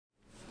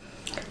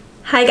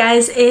Hi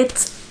guys,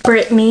 it's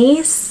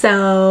Brittany.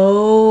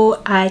 So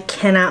I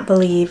cannot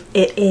believe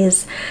it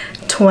is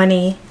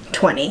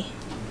 2020.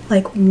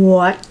 Like,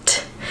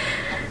 what?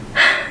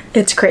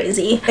 It's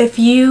crazy. If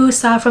you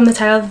saw from the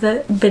title of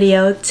the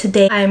video,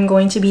 today I'm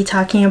going to be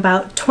talking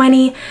about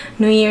 20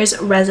 New Year's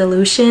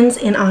resolutions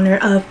in honor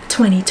of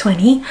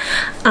 2020.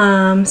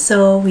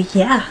 So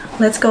yeah,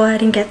 let's go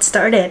ahead and get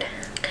started.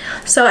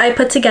 So I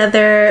put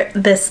together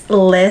this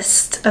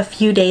list a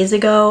few days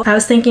ago. I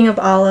was thinking of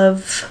all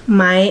of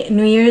my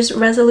New Year's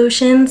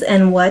resolutions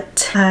and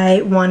what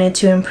I wanted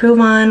to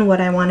improve on,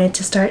 what I wanted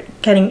to start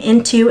getting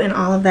into, and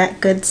all of that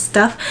good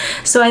stuff.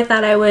 So I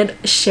thought I would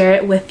share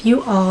it with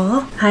you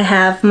all. I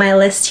have my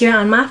list here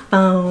on my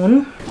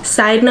phone.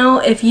 Side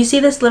note, if you see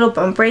this little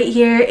bump right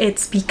here,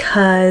 it's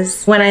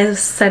because when I was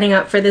setting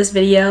up for this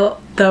video,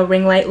 the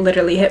ring light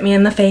literally hit me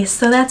in the face.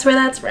 So that's where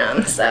that's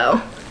from.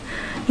 So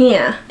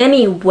yeah.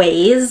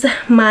 Anyways,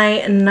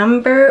 my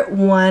number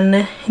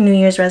one New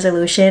Year's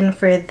resolution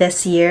for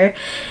this year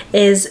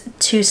is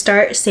to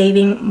start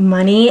saving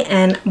money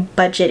and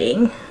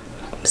budgeting.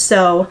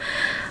 So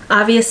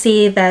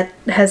obviously that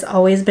has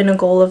always been a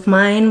goal of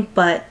mine,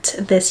 but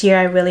this year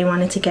I really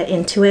wanted to get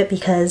into it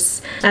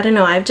because I don't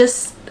know, I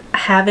just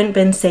haven't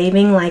been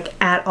saving like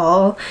at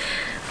all.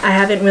 I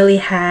haven't really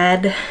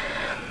had,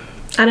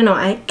 I don't know,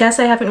 I guess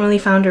I haven't really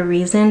found a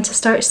reason to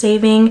start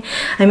saving.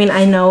 I mean,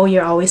 I know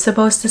you're always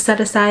supposed to set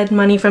aside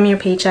money from your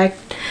paycheck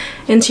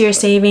into your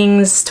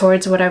savings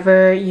towards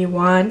whatever you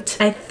want.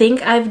 I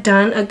think I've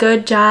done a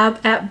good job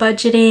at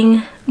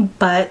budgeting,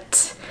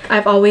 but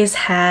I've always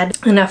had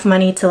enough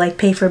money to like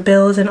pay for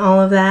bills and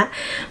all of that,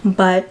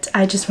 but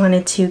I just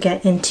wanted to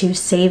get into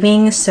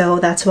saving, so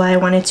that's why I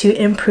wanted to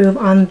improve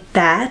on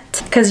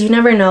that, because you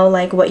never know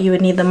like what you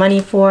would need the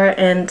money for.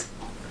 And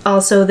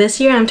also this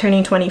year I'm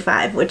turning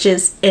 25, which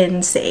is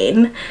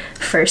insane.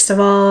 First of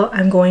all,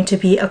 I'm going to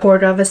be a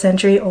quarter of a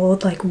century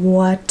old, like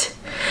what?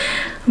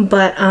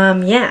 But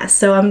yeah,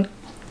 so I'm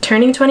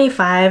turning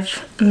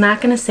 25. I'm not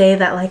gonna say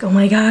that like, oh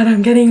my god,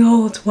 I'm getting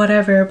old,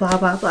 whatever, blah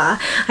blah blah.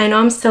 I know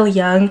I'm still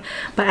young,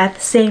 but at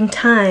the same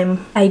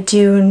time I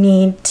do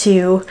need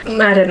to,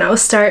 I don't know,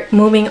 start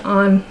moving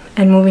on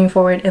and moving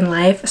forward in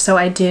life. So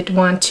I did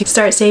want to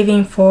start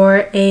saving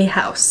for a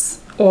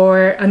house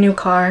or a new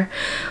car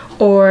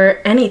or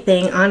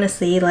anything,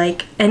 honestly,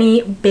 like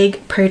any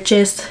big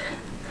purchase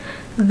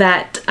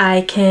that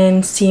I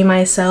can see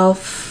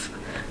myself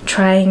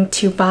trying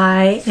to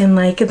buy in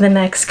like the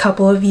next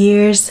couple of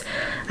years.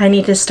 I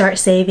need to start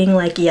saving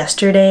like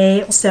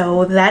yesterday.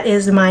 So that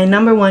is my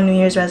number one New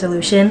Year's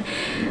resolution: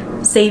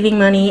 saving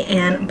money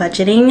and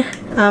budgeting.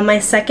 My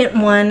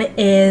second one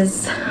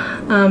is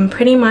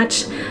pretty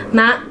much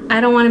not,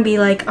 I don't want to be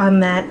like on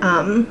that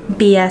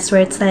BS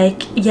where it's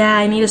like, yeah,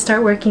 I need to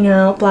start working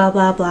out, blah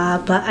blah blah,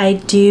 but I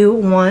do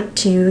want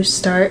to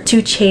start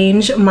to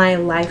change my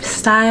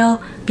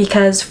lifestyle,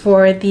 because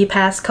for the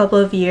past couple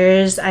of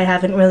years I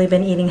haven't really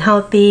been eating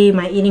healthy.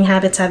 My eating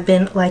habits have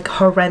been like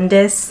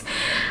horrendous.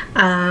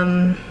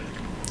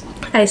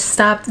 I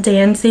stopped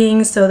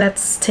dancing, so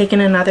that's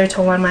taken another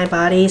toll on my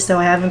body, so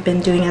I haven't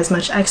been doing as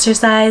much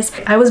exercise.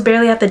 I was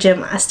barely at the gym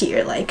last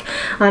year. Like,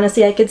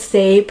 honestly, I could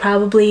say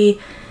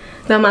probably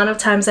the amount of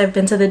times I've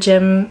been to the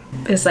gym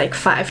is like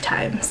 5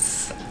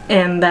 times,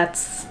 and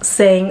that's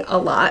saying a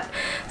lot.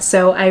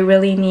 So I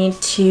really need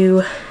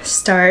to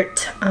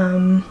start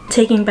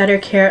taking better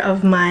care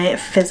of my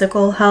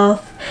physical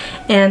health.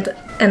 And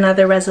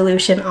another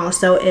resolution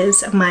also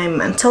is my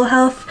mental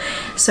health.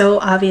 So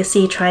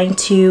obviously trying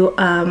to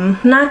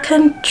not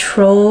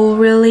control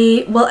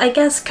really, well, I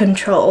guess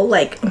control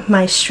like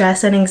my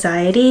stress and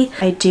anxiety.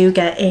 I do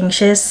get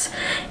anxious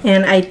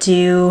and I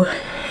do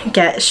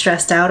get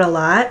stressed out a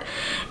lot,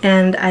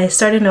 and I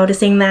started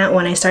noticing that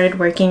when I started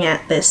working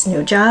at this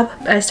new job.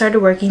 I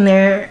started working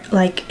there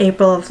like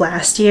April of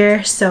last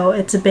year, so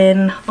it's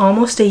been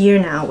almost a year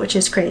now, which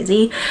is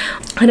crazy.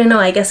 I don't know,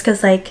 I guess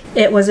because like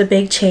it was a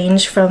big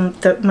change from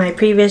my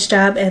previous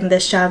job and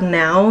this job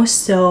now,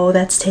 so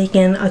that's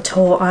taken a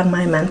toll on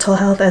my mental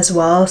health as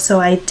well. So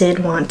I did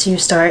want to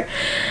start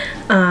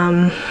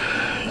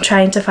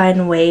trying to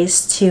find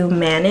ways to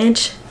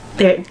manage,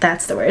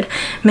 that's the word,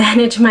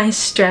 manage my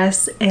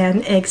stress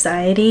and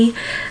anxiety.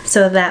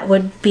 So that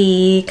would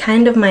be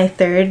kind of my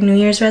third New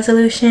Year's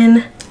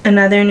resolution.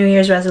 Another New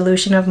Year's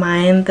resolution of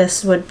mine,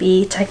 this would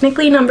be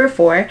technically number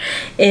 4,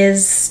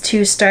 is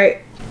to start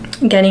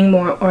getting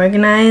more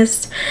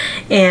organized,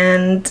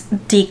 and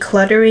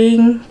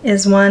decluttering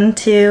is one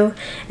too,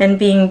 and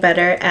being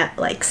better at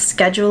like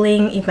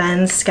scheduling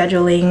events,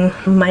 scheduling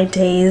my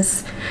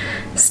days,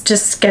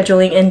 just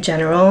scheduling in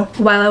general.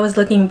 While I was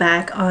looking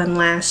back on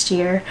last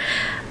year,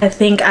 I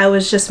think I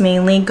was just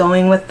mainly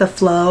going with the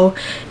flow,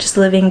 just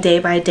living day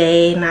by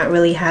day, not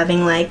really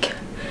having like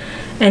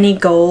any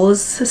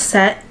goals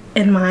set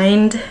in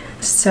mind.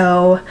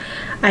 So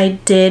I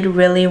did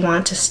really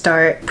want to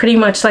start pretty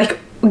much like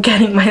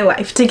getting my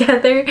life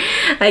together,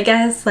 I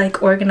guess,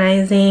 like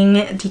organizing,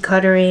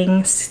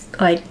 decluttering,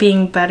 like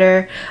being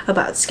better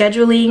about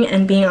scheduling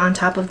and being on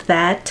top of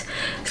that.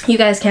 You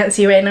guys can't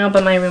see right now,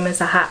 but my room is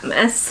a hot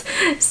mess.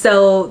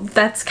 So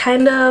that's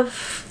kind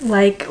of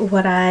like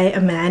what I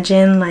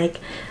imagine, like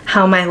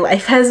how my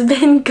life has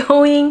been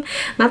going.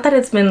 Not that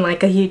it's been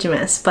like a huge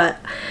mess, but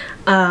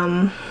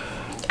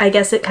I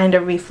guess it kind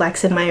of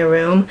reflects in my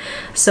room.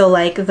 So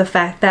like the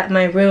fact that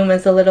my room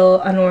is a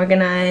little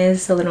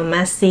unorganized, a little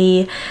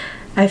messy,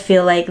 I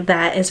feel like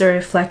that is a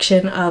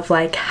reflection of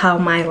like how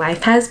my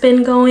life has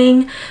been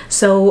going.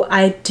 So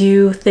I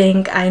do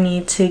think I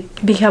need to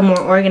become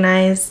more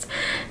organized,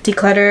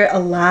 declutter a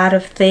lot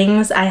of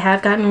things. I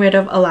have gotten rid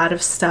of a lot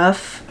of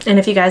stuff, and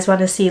if you guys want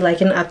to see like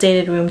an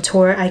updated room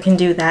tour, I can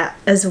do that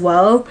as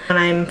well when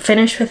I'm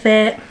finished with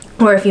it.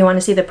 Or if you want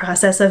to see the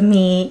process of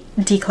me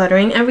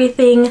decluttering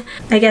everything.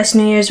 I guess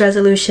New Year's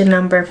resolution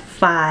number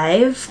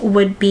 5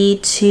 would be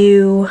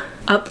to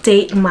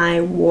update my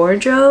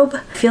wardrobe.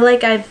 I feel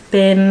like I've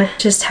been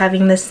just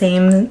having the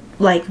same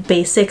like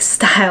basic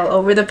style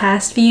over the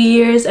past few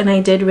years, and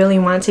I did really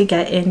want to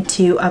get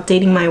into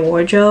updating my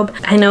wardrobe.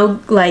 I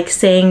know like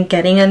saying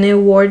getting a new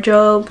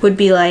wardrobe would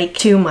be like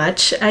too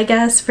much, I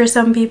guess, for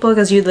some people,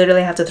 because you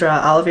literally have to throw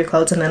out all of your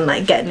clothes and then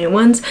like get new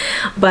ones,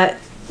 but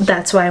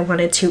that's why I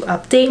wanted to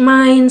update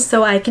mine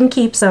so I can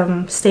keep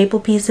some staple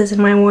pieces in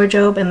my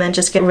wardrobe and then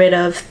just get rid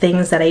of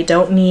things that I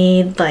don't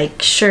need,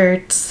 like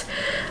shirts,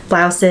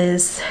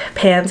 blouses,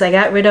 pants. I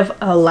got rid of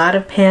a lot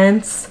of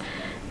pants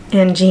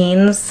and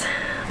jeans,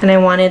 and I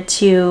wanted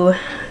to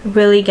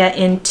really get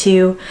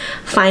into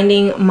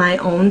finding my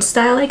own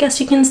style, I guess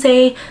you can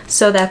say.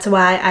 So that's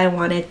why I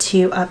wanted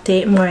to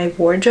update my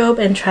wardrobe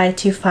and try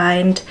to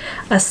find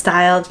a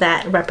style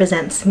that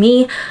represents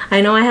me. I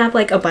know I have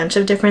like a bunch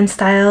of different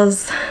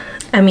styles.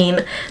 I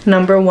mean,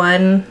 number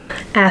 1,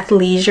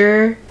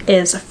 athleisure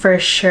is for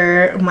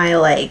sure my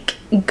like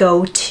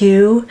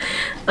go-to,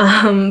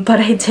 but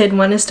I did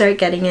want to start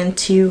getting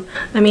into,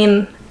 I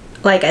mean,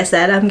 like I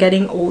said, I'm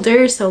getting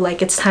older, so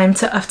like it's time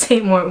to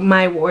update more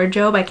my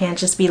wardrobe. I can't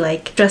just be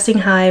like dressing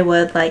how I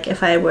would like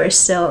if I were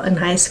still in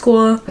high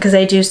school, because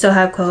I do still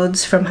have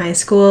clothes from high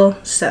school,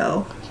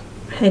 so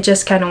I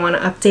just kind of want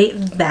to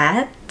update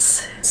that.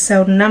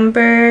 So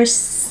number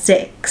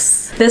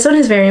 6. This one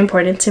is very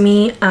important to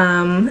me.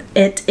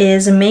 It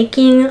is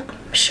making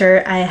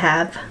sure I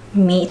have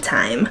me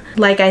time.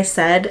 Like I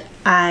said,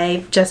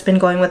 I've just been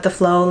going with the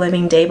flow,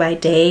 living day by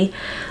day,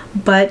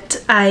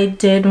 but I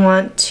did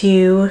want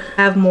to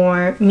have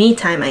more me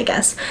time, I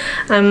guess.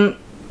 I'm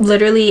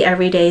literally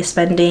every day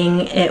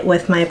spending it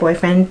with my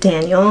boyfriend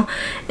Daniel,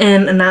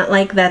 and not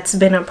like that's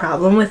been a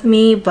problem with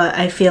me, but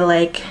I feel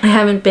like I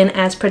haven't been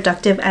as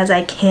productive as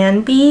I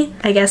can be.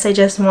 I guess I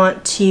just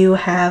want to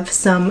have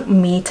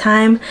some me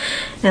time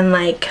and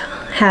like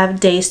have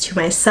days to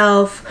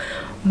myself,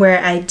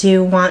 where I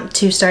do want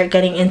to start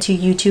getting into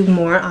YouTube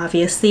more,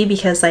 obviously,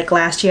 because like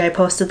last year I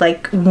posted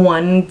like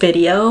 1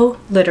 video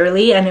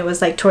literally, and it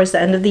was like towards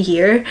the end of the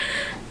year.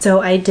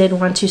 So I did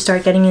want to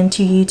start getting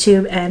into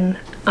YouTube and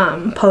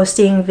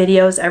posting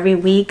videos every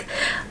week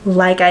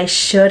like I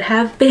should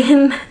have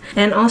been,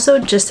 and also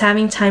just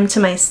having time to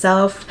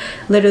myself,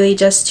 literally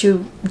just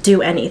to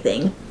do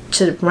anything,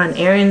 to run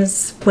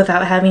errands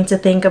without having to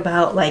think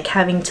about like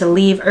having to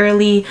leave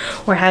early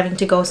or having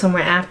to go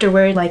somewhere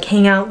afterward, like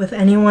hang out with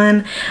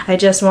anyone. I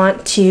just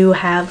want to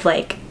have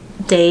like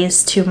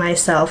days to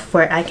myself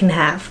where I can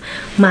have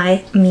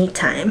my me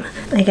time.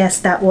 I guess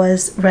that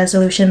was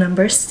resolution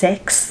number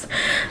 6.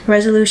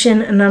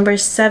 Resolution number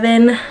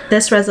 7.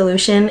 This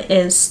resolution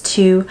is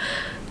to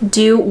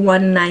do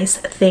 1 nice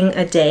thing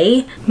a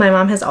day. My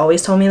mom has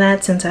always told me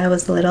that since I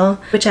was little,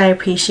 which I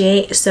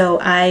appreciate. So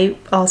I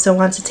also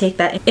want to take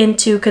that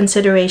into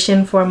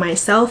consideration for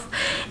myself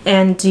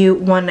and do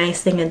 1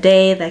 nice thing a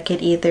day. That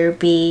could either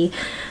be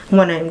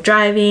when I'm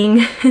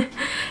driving.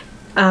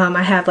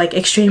 I have like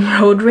extreme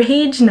road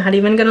rage, not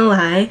even gonna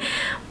lie.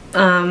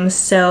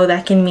 So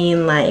that can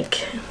mean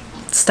like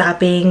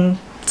stopping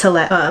to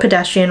let a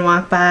pedestrian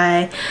walk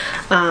by,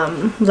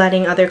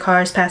 letting other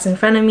cars pass in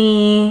front of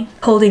me,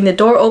 holding the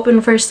door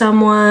open for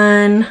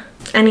someone,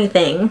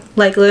 anything,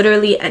 like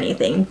literally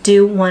anything.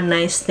 Do 1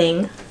 nice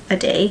thing a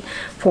day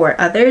for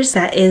others.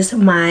 That is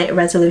my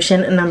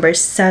resolution number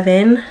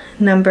 7.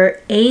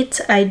 Number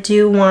 8, I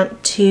do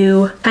want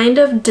to kind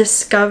of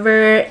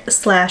discover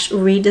 /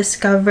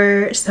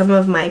 rediscover some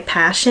of my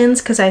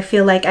passions, because I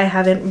feel like I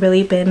haven't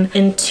really been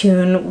in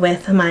tune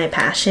with my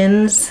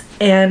passions.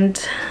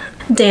 And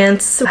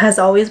dance has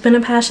always been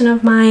a passion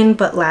of mine,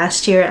 but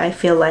last year I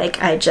feel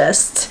like I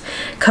just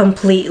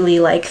completely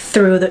like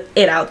threw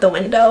it out the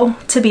window,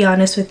 to be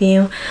honest with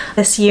you.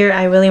 This year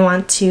I really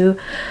want to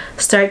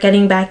start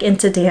getting back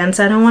into dance.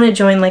 I don't want to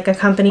join like a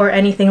company or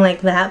anything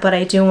like that, but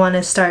I do want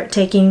to start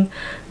taking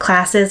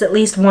classes at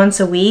least once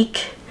a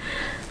week.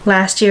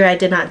 Last year I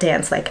did not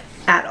dance like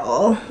at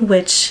all,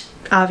 which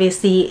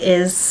obviously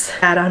is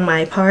bad on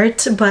my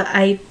part, but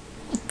I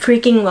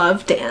freaking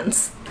love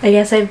dance. I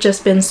guess I've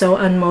just been so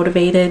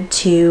unmotivated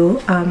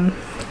to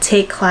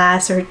take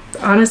class, or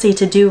honestly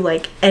to do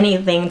like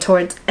anything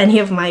towards any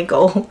of my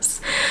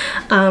goals.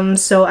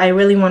 So I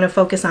really want to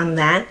focus on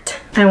that.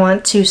 I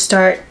want to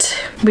start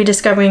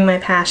rediscovering my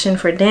passion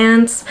for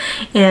dance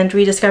and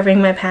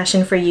rediscovering my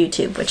passion for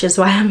YouTube, which is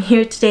why I'm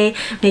here today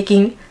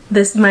making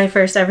this my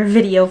first ever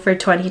video for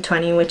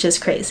 2020, which is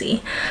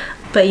crazy.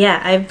 But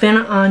yeah, I've been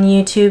on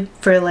YouTube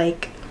for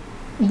like,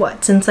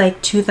 what, since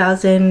like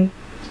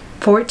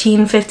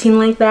 2014, 15,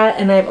 like that,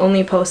 and I've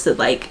only posted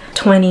like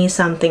 20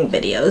 something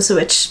videos,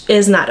 which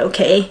is not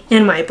okay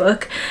in my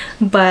book.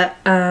 But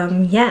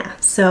yeah,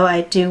 so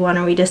I do want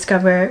to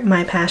rediscover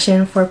my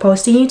passion for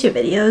posting YouTube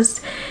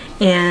videos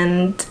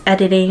and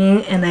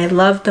editing, and I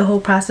love the whole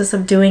process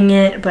of doing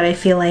it, but I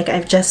feel like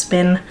I've just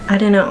been, I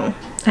don't know,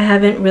 I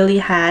haven't really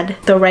had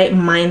the right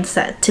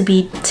mindset to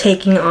be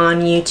taking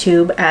on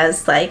YouTube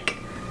as like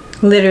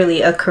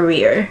literally a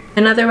career.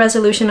 Another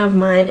resolution of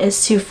mine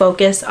is to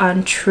focus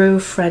on true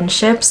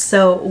friendships.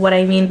 So what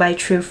I mean by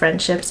true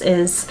friendships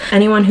is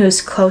anyone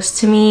who's close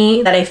to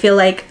me that I feel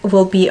like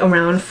will be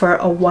around for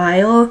a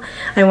while.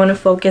 I want to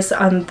focus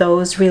on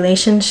those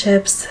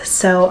relationships.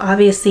 So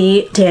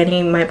obviously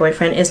Danny, my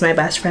boyfriend, is my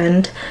best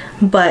friend,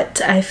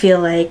 but I feel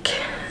like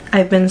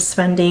I've been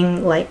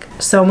spending like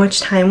so much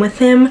time with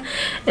him,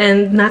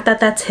 and not that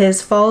that's his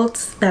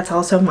fault, that's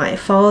also my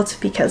fault,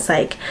 because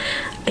like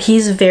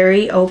he's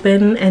very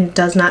open and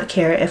does not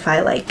care if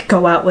I like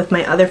go out with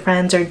my other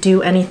friends or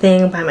do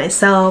anything by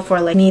myself or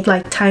like need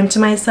like time to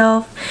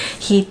myself.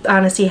 He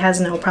honestly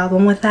has no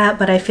problem with that,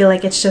 but I feel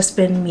like it's just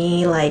been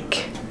me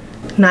like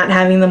not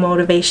having the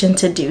motivation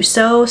to do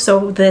so.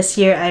 So this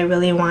year I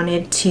really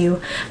wanted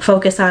to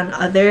focus on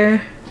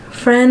other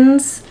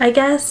friends, I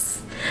guess.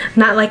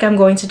 Not like I'm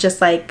going to just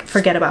like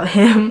forget about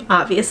him,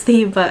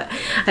 obviously, but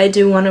I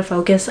do want to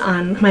focus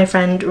on my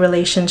friend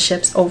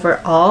relationships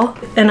overall.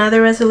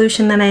 Another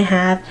resolution that I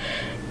have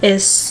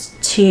is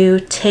to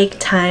take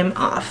time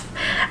off.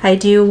 I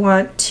do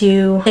want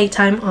to take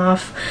time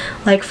off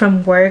like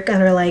from work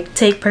or like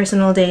take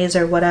personal days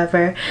or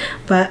whatever,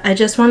 but I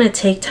just want to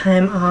take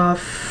time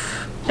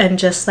off and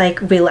just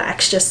like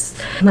relax, just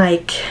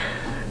like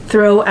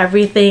throw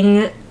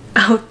everything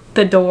out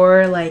the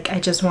door. Like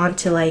I just want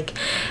to like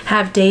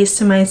have days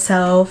to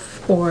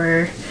myself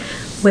or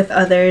with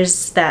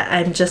others that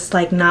I'm just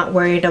like not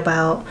worried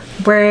about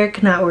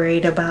work, not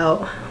worried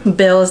about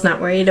bills,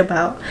 not worried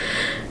about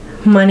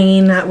money,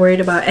 not worried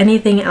about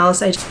anything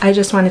else. I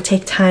just want to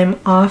take time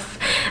off.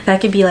 That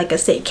could be like a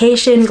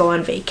staycation, go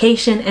on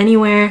vacation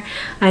anywhere.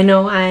 I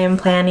know I am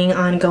planning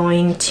on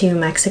going to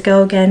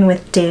Mexico again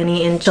with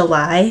Danny in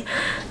July,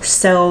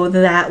 so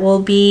that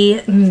will be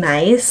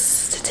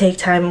nice to take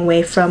time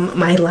away from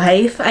my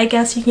life, I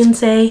guess you can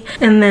say.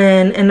 And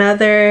then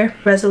another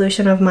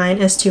resolution of mine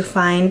is to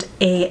find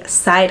a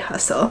side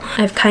hustle.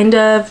 I've kind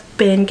of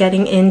been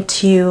getting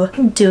into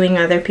doing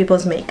other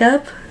people's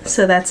makeup,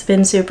 so that's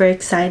been super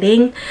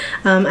exciting.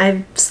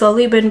 I've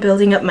slowly been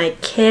building up my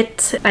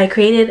kit. I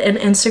created an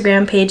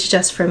Instagram page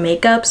just for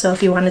makeup, so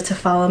if you wanted to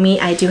follow me,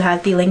 I do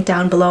have the link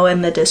down below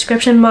in the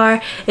description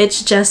bar.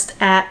 It's just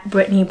at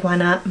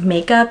brittanybuena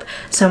makeup.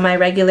 So my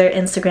regular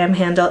Instagram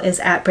handle is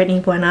at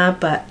brittanybuena,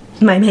 but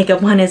my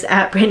makeup one is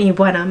at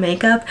brittanybuena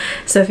makeup.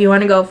 So if you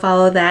want to go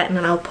follow that, and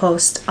then I'll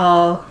post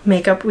all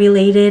makeup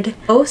related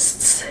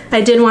posts.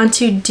 I did want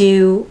to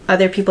do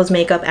other people's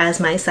makeup as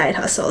my side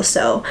hustle,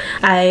 so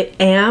I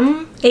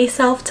am a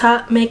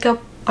self-taught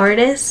makeup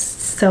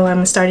artist, so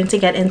I'm starting to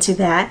get into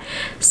that.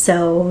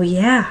 So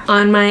yeah,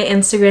 on my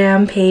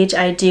Instagram page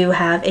I do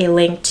have a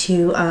link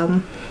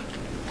to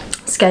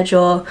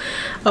schedule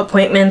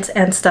appointments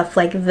and stuff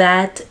like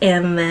that,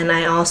 and then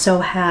I also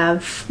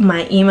have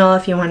my email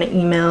if you want to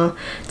email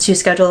to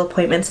schedule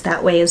appointments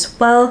that way as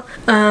well.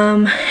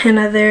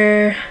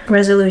 Another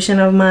resolution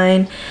of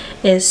mine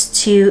is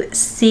to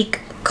seek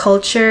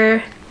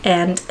culture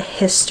and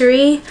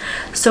history.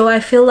 So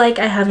I feel like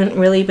I haven't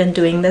really been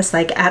doing this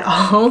like at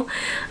all.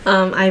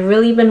 I've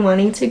really been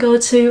wanting to go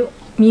to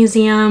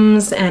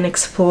museums and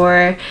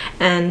explore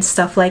and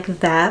stuff like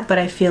that, but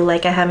I feel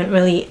like I haven't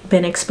really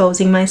been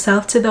exposing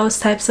myself to those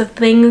types of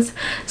things,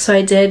 so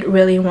I did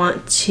really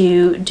want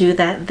to do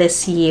that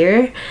this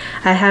year.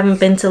 I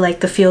haven't been to like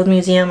the Field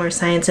Museum or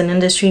Science and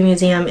Industry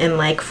Museum in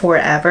like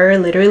forever,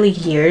 literally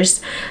years,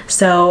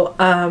 so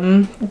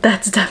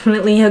that's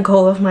definitely a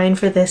goal of mine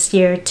for this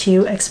year,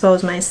 to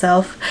expose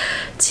myself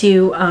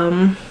to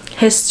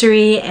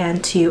history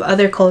and to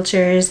other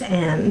cultures.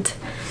 And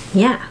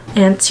yeah,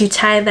 and to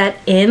tie that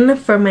in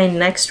for my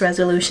next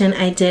resolution,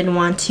 I did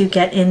want to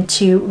get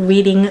into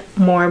reading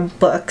more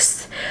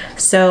books.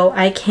 So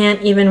I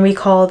can't even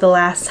recall the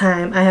last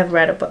time I have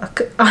read a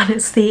book.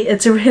 Honestly,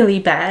 it's really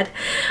bad.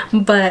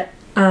 But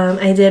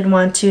I did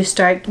want to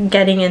start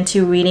getting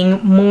into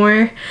reading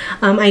more.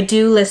 I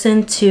do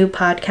listen to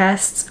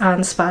podcasts on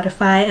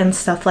Spotify and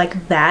stuff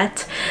like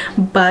that,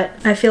 but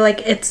I feel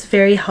like it's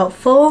very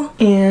helpful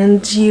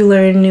and you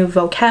learn new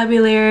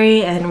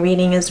vocabulary, and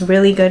reading is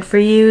really good for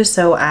you,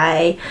 so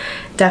I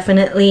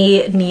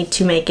definitely need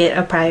to make it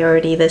a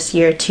priority this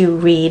year to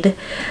read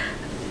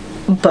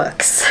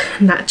books,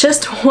 not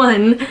just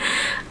one,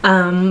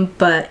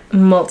 but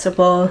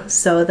multiple.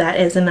 So that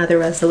is another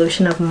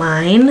resolution of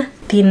mine.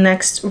 The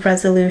next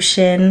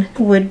resolution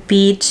would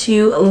be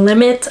to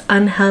limit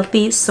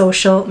unhealthy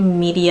social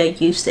media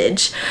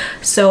usage.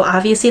 So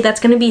obviously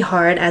that's going to be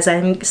hard as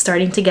I'm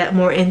starting to get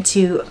more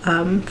into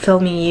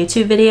filming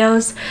YouTube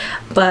videos,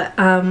 but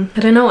I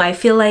don't know, I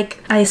feel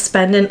like I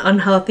spend an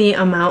unhealthy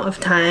amount of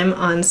time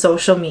on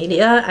social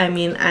media. I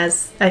mean,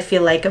 as I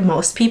feel like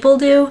most people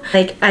do.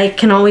 Like, I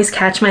can always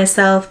catch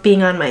myself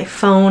being on my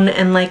phone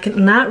and like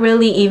not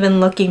really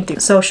even looking through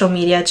social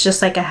media. It's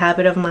just like a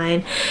habit of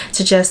mine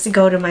to just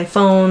go to my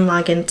phone,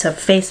 log into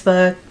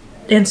Facebook,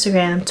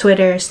 Instagram,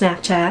 Twitter,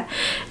 Snapchat,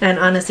 and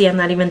honestly I'm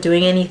not even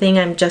doing anything.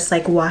 I'm just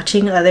like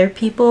watching other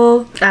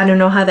people. I don't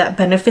know how that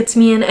benefits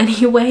me in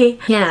any way.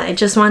 Yeah, I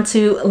just want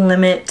to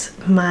limit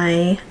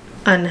my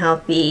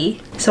unhealthy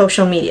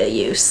social media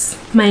use.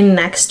 My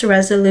next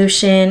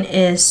resolution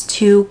is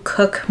to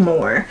cook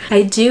more.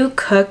 I do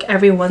cook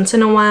every once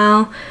in a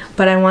while,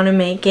 but I want to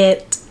make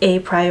it a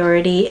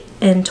priority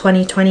in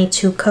 2020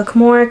 to cook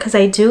more, because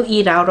I do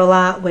eat out a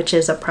lot, which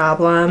is a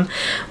problem,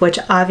 which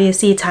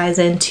obviously ties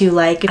into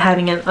like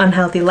having an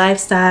unhealthy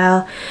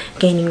lifestyle,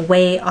 gaining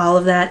weight, all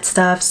of that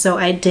stuff. So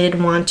I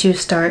did want to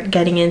start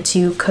getting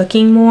into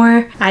cooking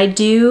more. I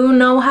do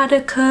know how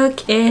to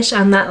cook-ish.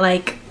 I'm not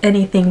like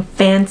anything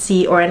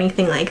fancy or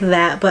anything like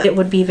that, but it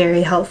would be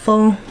very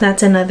helpful.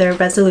 That's another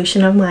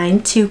resolution of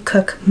mine, to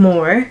cook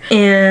more.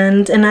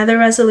 And another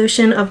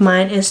resolution of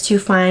mine is to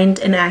find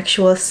an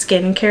actual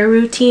skincare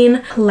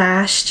routine.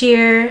 Last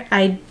year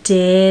I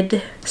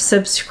did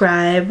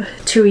subscribe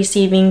to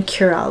receiving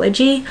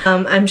Curology.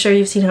 I'm sure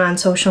you've seen it on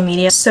social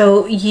media.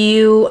 So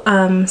you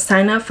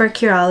sign up for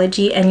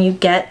Curology and you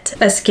get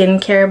a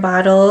skincare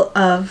bottle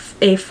of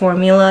a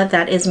formula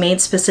that is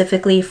made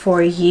specifically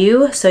for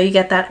you. So you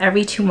get that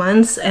every 2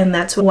 months, and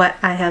that's what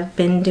I have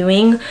been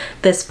doing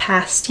this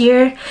past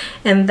year,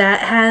 and that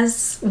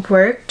has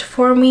worked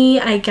for me,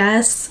 I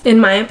guess. In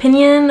my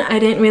opinion, I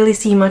didn't really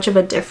see much of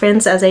a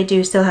difference, as I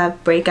do still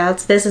have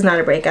breakouts. This is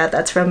not a breakout,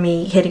 that's from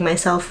me hitting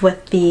myself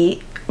with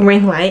the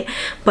ring light,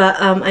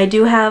 but I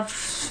do have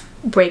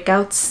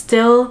breakouts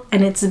still,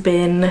 and it's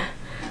been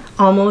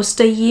almost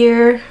a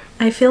year,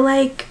 I feel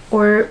like,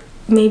 or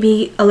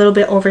maybe a little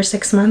bit over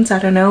 6 months, I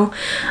don't know,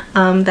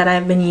 that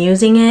I've been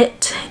using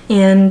it.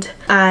 And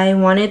I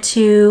wanted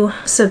to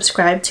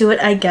subscribe to it,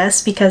 I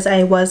guess, because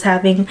I was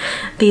having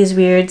these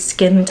weird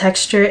skin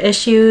texture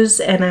issues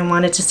and I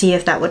wanted to see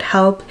if that would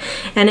help.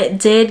 And it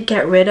did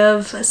get rid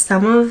of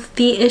some of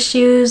the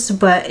issues,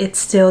 but it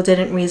still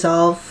didn't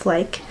resolve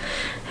like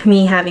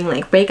me having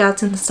like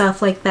breakouts and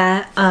stuff like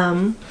that.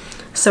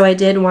 So I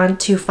did want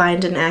to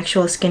find an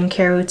actual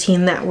skincare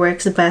routine that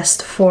works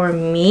best for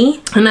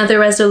me. Another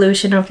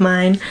resolution of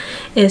mine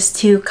is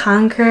to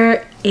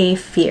conquer a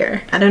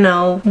fear. I don't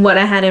know what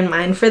I had in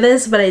mind for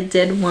this, but I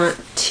did want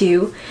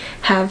to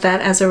have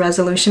that as a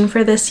resolution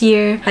for this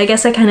year. I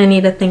guess I kind of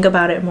need to think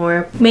about it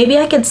more. Maybe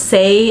I could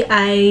say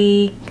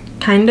I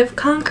kind of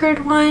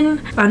conquered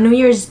one. On New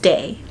Year's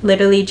Day,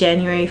 literally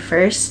January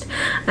 1st,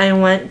 I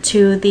went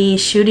to the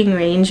shooting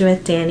range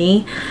with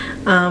Danny,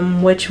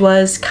 which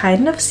was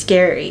kind of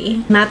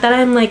scary. Not that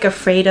I'm like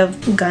afraid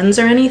of guns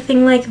or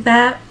anything like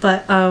that,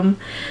 but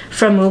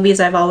from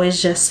movies I've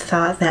always just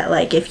thought that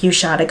like if you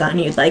shot a gun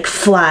you'd like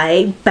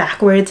fly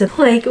backwards, and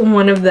like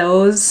one of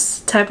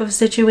those type of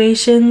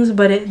situations,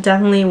 but it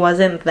definitely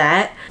wasn't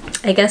that.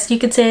 I guess you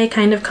could say I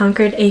kind of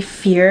conquered a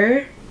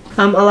fear.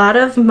 A lot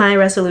of my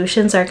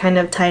resolutions are kind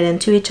of tied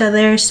into each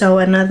other. So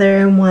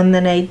another one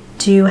that I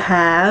do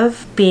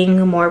have, being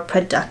more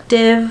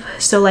productive.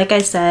 So like I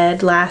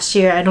said, last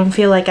year I don't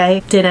feel like I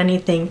did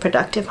anything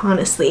productive,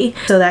 honestly.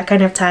 So that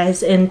kind of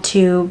ties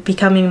into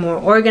becoming more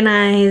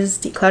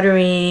organized,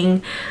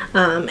 decluttering,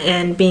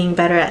 and being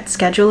better at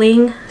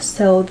scheduling.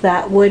 So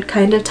that would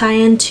kind of tie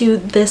into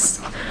this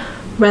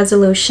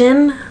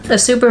resolution. A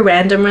super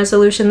random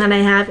resolution that I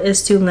have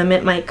is to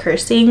limit my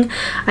cursing.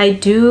 I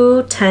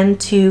do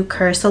tend to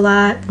curse a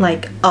lot,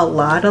 like a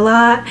lot,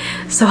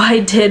 so I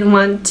did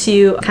want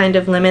to kind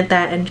of limit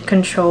that and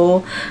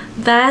control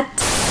that.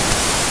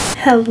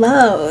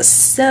 Hello,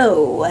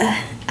 so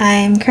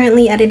I'm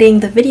currently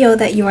editing the video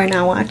that you are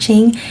now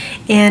watching,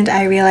 and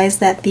I realized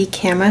that the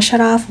camera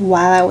shut off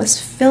while I was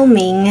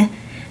filming.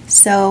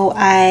 So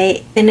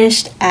I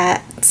finished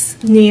at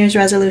New Year's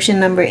resolution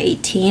number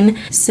 18.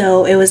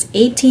 So it was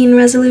 18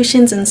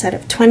 resolutions instead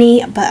of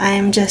 20, but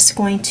I'm just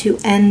going to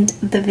end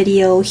the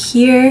video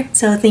here.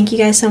 So thank you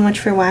guys so much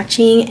for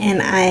watching,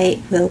 and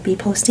I will be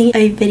posting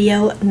a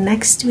video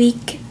next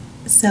week.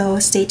 So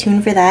stay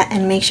tuned for that,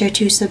 and make sure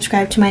to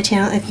subscribe to my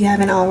channel if you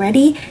haven't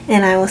already,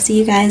 and I will see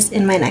you guys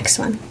in my next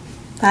one.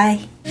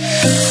 Bye!